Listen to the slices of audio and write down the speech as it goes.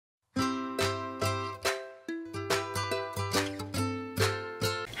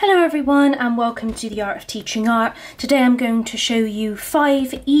Hello everyone and welcome to The Art of Teaching Art. Today I'm going to show you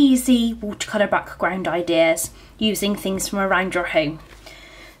 5 easy watercolour background ideas using things from around your home.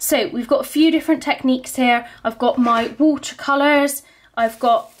 So we've got a few different techniques here. I've got my watercolours, I've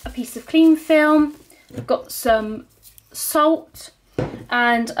got a piece of cling film, I've got some salt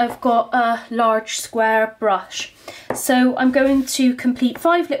and I've got a large square brush. So I'm going to complete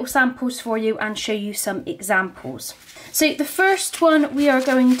 5 little samples for you and show you some examples. So the first one we are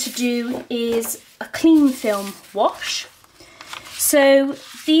going to do is a cling film wash. So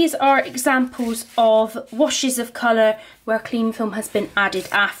these are examples of washes of colour where cling film has been added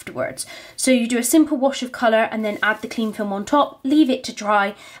afterwards. So you do a simple wash of colour and then add the cling film on top, leave it to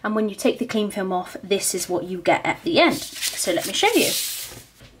dry, and when you take the cling film off, this is what you get at the end. So let me show you.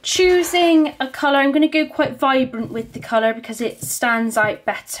 Choosing a colour, I'm going to go quite vibrant with the colour because it stands out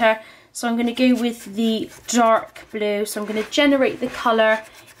better. So I'm going to go with the dark blue. So I'm going to generate the colour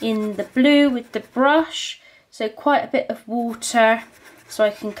in the blue with the brush. So quite a bit of water so I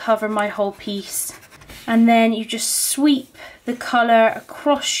can cover my whole piece. And then you just sweep the colour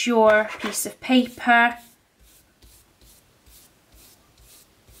across your piece of paper.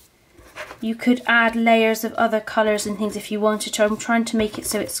 You could add layers of other colours and things if you wanted to. I'm trying to make it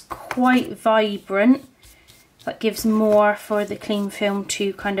so it's quite vibrant. That gives more for the cling film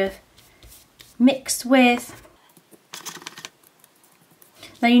to kind of mix with.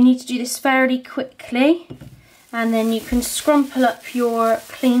 Now you need to do this fairly quickly, and then you can scrumple up your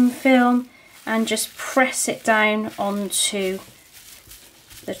cling film and just press it down onto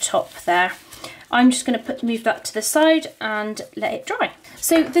the top there. I'm just going to move that to the side and let it dry.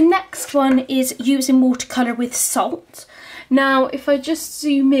 So the next one is using watercolour with salt. Now if I just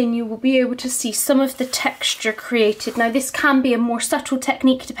zoom in, you will be able to see some of the texture created. Now this can be a more subtle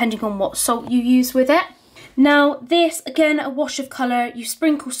technique depending on what salt you use with it. Now this, again, a wash of colour, you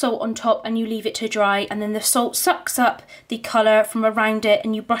sprinkle salt on top and you leave it to dry, and then the salt sucks up the colour from around it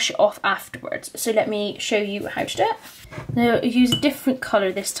and you brush it off afterwards. So let me show you how to do it. Now use a different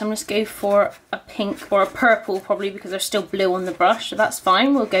colour this time. Let's go for a pink or a purple probably because there's still blue on the brush, so that's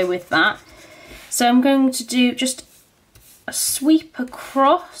fine, we'll go with that. So I'm going to do just a sweep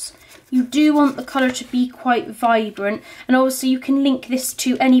across. You do want the colour to be quite vibrant, and obviously you can link this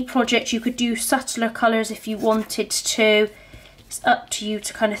to any project. You could do subtler colours if you wanted to. It's up to you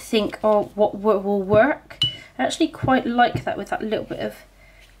to kind of think, oh, what will work. I actually quite like that with that little bit of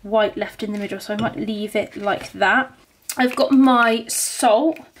white left in the middle, so I might leave it like that. I've got my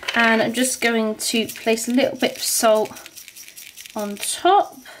salt and I'm just going to place a little bit of salt on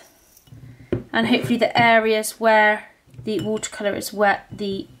top, and hopefully the areas where the watercolour is wet,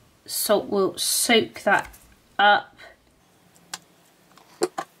 the salt will soak that up.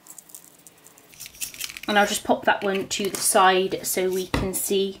 And I'll just pop that one to the side so we can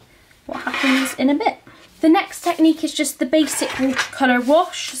see what happens in a bit. The next technique is just the basic watercolour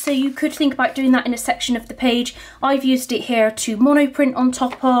wash. So you could think about doing that in a section of the page. I've used it here to monoprint on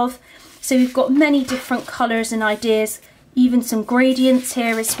top of. So we've got many different colours and ideas, even some gradients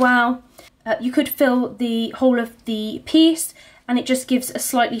here as well. You could fill the whole of the piece and it just gives a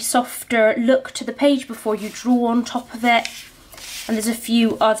slightly softer look to the page before you draw on top of it. And there's a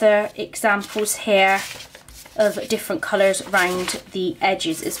few other examples here of different colours around the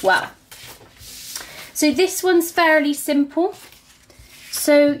edges as well. So this one's fairly simple.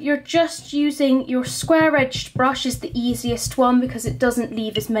 So you're just using your square edged brush is the easiest one because it doesn't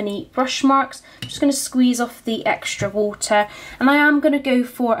leave as many brush marks. I'm just going to squeeze off the extra water, and I am going to go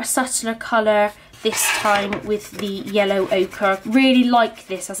for a subtler colour this time with the yellow ochre. Really like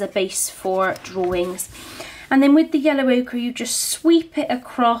this as a base for drawings. And then with the yellow ochre you just sweep it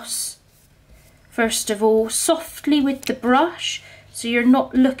across first of all softly with the brush, so you're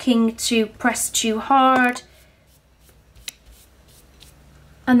not looking to press too hard.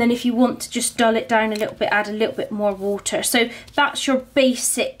 And then if you want to just dull it down a little bit, add a little bit more water. So that's your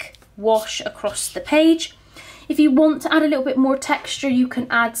basic wash across the page. If you want to add a little bit more texture, you can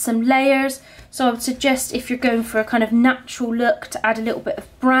add some layers. So I would suggest, if you're going for a kind of natural look, to add a little bit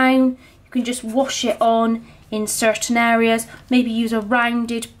of brown. You can just wash it on in certain areas. Maybe use a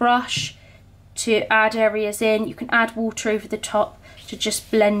rounded brush to add areas in. You can add water over the top to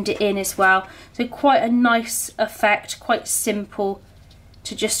just blend it in as well. So quite a nice effect, quite simple,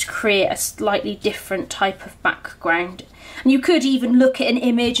 to just create a slightly different type of background. And you could even look at an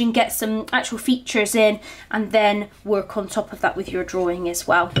image and get some actual features in and then work on top of that with your drawing as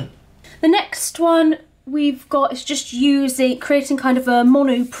well. The next one we've got is just creating kind of a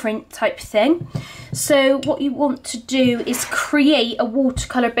monoprint type thing. So what you want to do is create a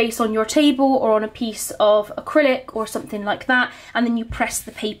watercolour base on your table or on a piece of acrylic or something like that, and then you press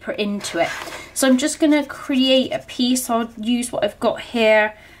the paper into it. So I'm just going to create a piece. I'll use what I've got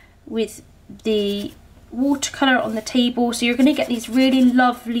here with the watercolour on the table. So you're going to get these really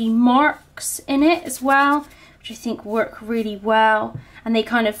lovely marks in it as well, which I think work really well, and they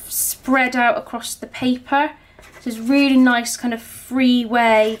kind of spread out across the paper. So it's a really nice kind of free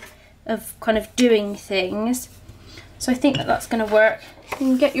way of kind of doing things. So I think that that's going to work. You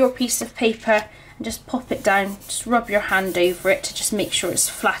can get your piece of paper and just pop it down, just rub your hand over it to just make sure it's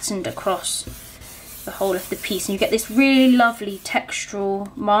flattened across the whole of the piece, and you get this really lovely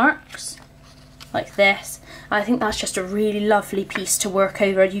textural marks like this. I think that's just a really lovely piece to work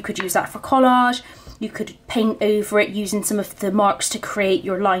over. You could use that for collage. You could paint over it using some of the marks to create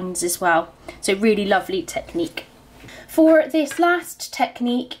your lines as well. So really lovely technique. For this last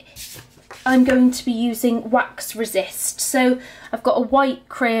technique, I'm going to be using wax resist. So I've got a white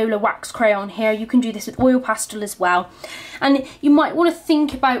Crayola wax crayon here. You can do this with oil pastel as well. And you might want to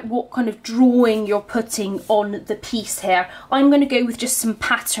think about what kind of drawing you're putting on the piece here. I'm going to go with just some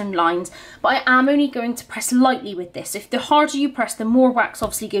pattern lines, but I am only going to press lightly with this. If the harder you press, the more wax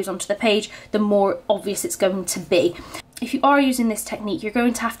obviously goes onto the page, the more obvious it's going to be. If you are using this technique, you're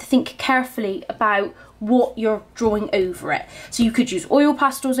going to have to think carefully about what you're drawing over it. So you could use oil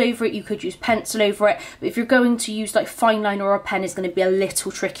pastels over it, you could use pencil over it, but if you're going to use like fine line or a pen, it's going to be a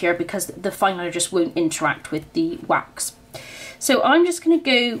little trickier because the fine liner just won't interact with the wax. So I'm just going to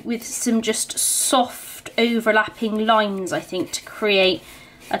go with some just soft overlapping lines, I think, to create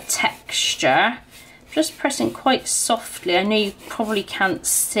a texture. Just pressing quite softly. I know you probably can't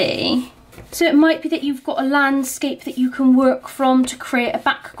see. So it might be that you've got a landscape that you can work from to create a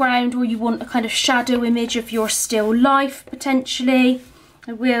background, or you want a kind of shadow image of your still life potentially.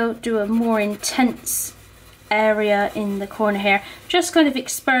 I will do a more intense area in the corner here. Just kind of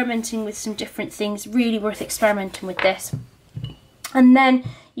experimenting with some different things. Really worth experimenting with this. And then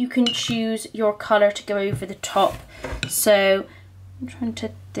you can choose your colour to go over the top. So I'm trying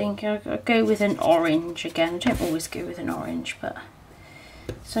to think, I'll go with an orange again. I don't always go with an orange, but...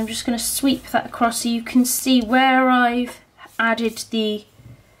 So I'm just going to sweep that across so you can see where I've added the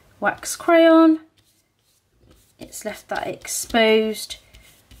wax crayon. It's left that exposed,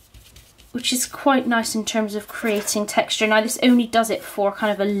 which is quite nice in terms of creating texture. Now this only does it for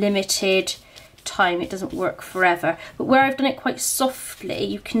kind of a limited time, it doesn't work forever. But where I've done it quite softly,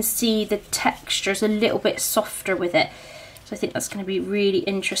 you can see the texture is a little bit softer with it. So I think that's going to be really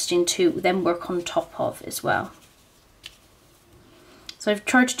interesting to then work on top of as well. So I've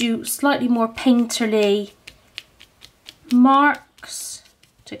tried to do slightly more painterly marks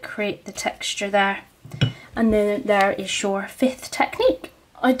to create the texture there. And then there is your fifth technique.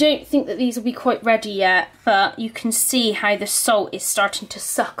 I don't think that these will be quite ready yet, but you can see how the salt is starting to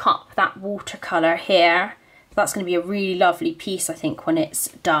suck up that watercolour here. That's going to be a really lovely piece, I think, when it's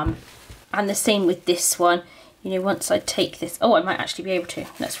done. And the same with this one. You know, once I take this, oh, I might actually be able to.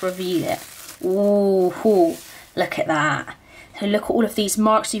 Let's reveal it. Ooh, look at that. So look at all of these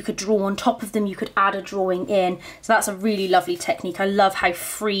marks. You could draw on top of them, you could add a drawing in. So that's a really lovely technique. I love how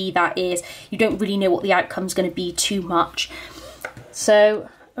free that is. You don't really know what the outcome's going to be too much. So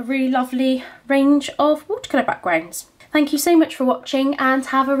a really lovely range of watercolour backgrounds. Thank you so much for watching and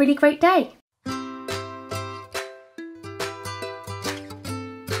have a really great day.